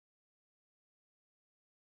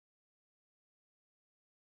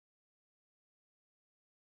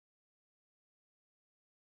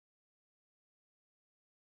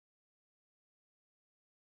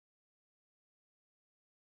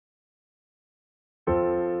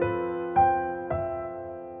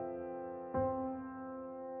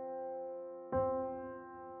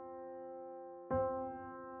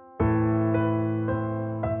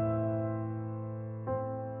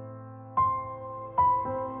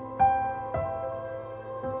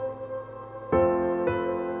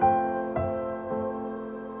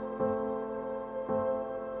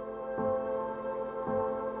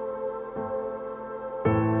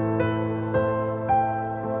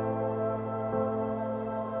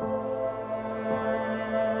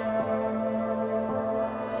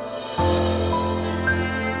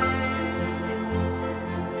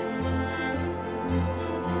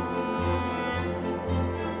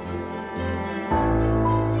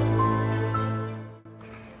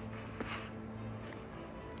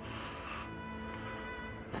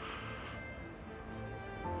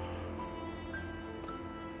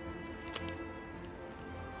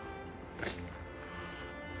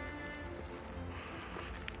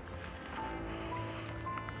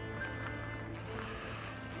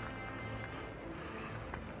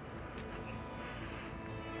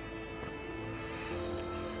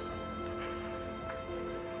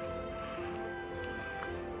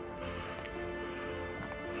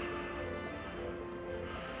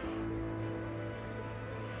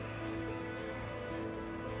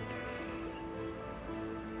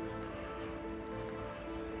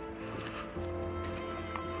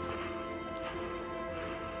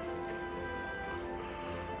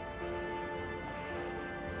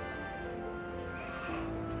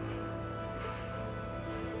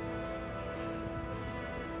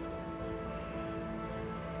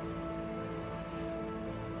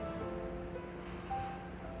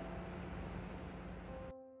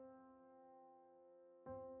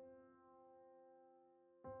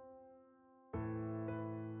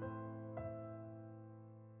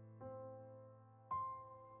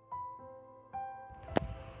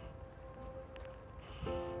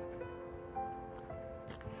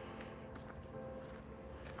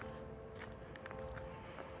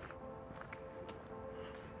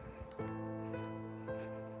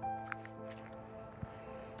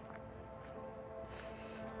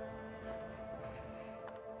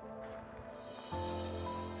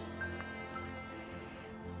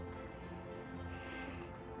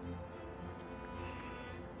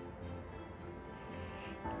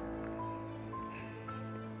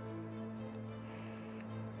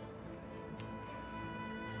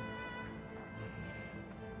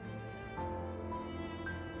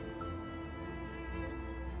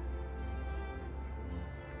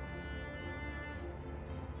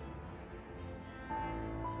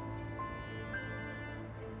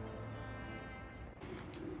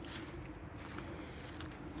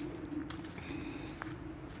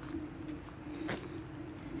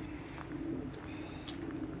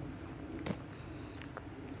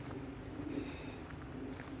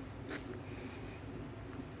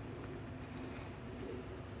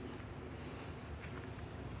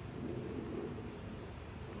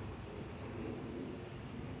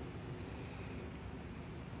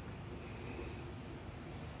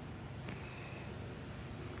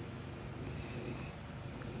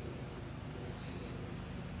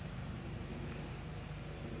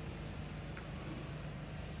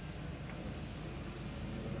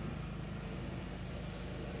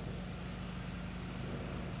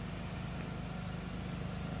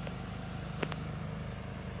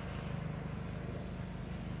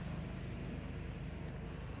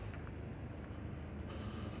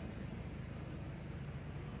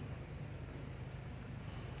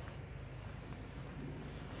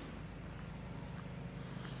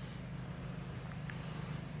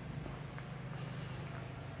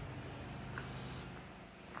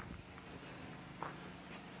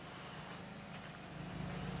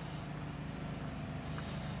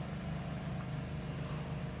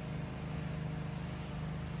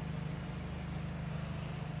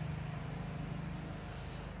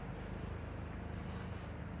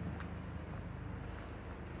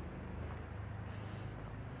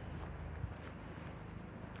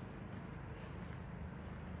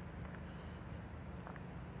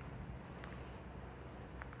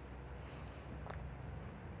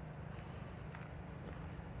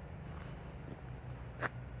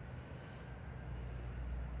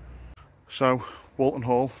So, Woolton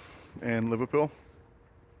Hall in Liverpool,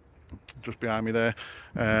 just behind me there.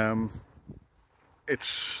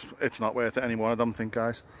 It's not worth it anymore, I don't think,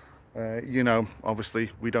 guys. You know, obviously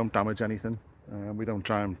we don't damage anything. We don't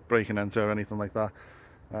try and break and enter or anything like that.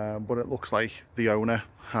 But it looks like the owner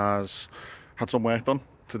has had some work done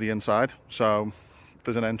to the inside. So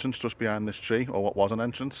there's an entrance just behind this tree, or what was an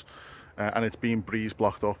entrance, and it's been breeze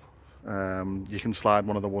blocked up. You can slide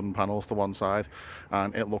one of the wooden panels to one side,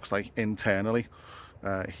 and it looks like internally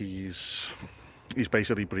he's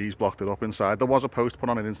basically breeze blocked it up inside. There was a post put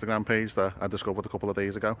on an Instagram page that I discovered a couple of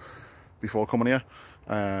days ago before coming here,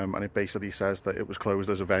 and it basically says that it was closed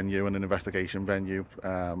as a venue and an investigation venue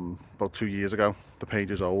about 2 years ago. The page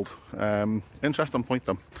is old. Interesting point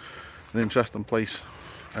though, an interesting place.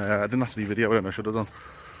 I didn't actually video it, and I should have done.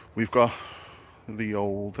 We've got the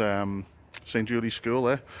old St. Julie's School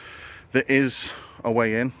there. There is a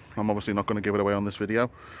way in. I'm obviously not going to give it away on this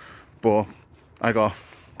video, but I got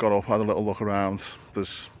up, had a little look around.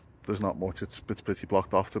 There's not much. It's pretty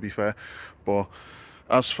blocked off, to be fair. But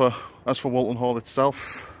as for Woolton Hall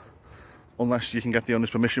itself, unless you can get the owner's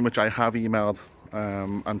permission, which I have emailed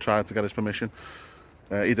and tried to get his permission,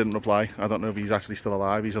 he didn't reply. I don't know if he's actually still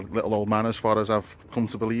alive. He's a little old man, as far as I've come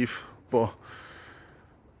to believe. But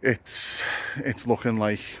it's looking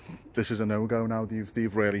like this is a no-go now.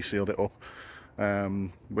 They've really sealed it up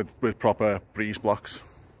with proper breeze blocks.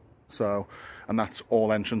 So, and that's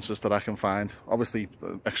all entrances that I can find, obviously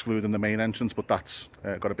excluding the main entrance, but that's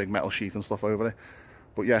got a big metal sheet and stuff over it.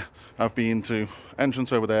 But yeah, I've been to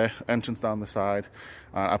entrance over there, entrance down the side,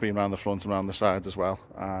 I've been around the front and around the sides as well,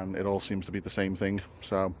 and it all seems to be the same thing.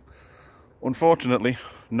 So unfortunately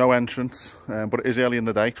no entrance, but it is early in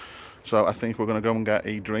the day, so I think we're going to go and get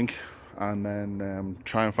a drink and then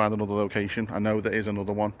try and find another location. I know there is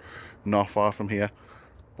another one not far from here,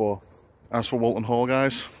 but as for Woolton Hall,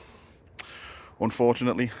 guys,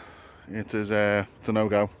 unfortunately it is a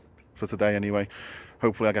no-go for today anyway.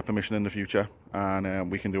 Hopefully I get permission in the future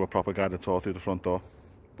and we can do a proper guided tour through the front door.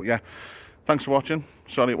 But yeah, thanks for watching.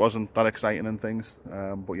 Sorry it wasn't that exciting and things,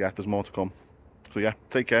 but yeah, there's more to come. So yeah,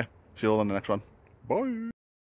 take care. See you all in the next one. Bye.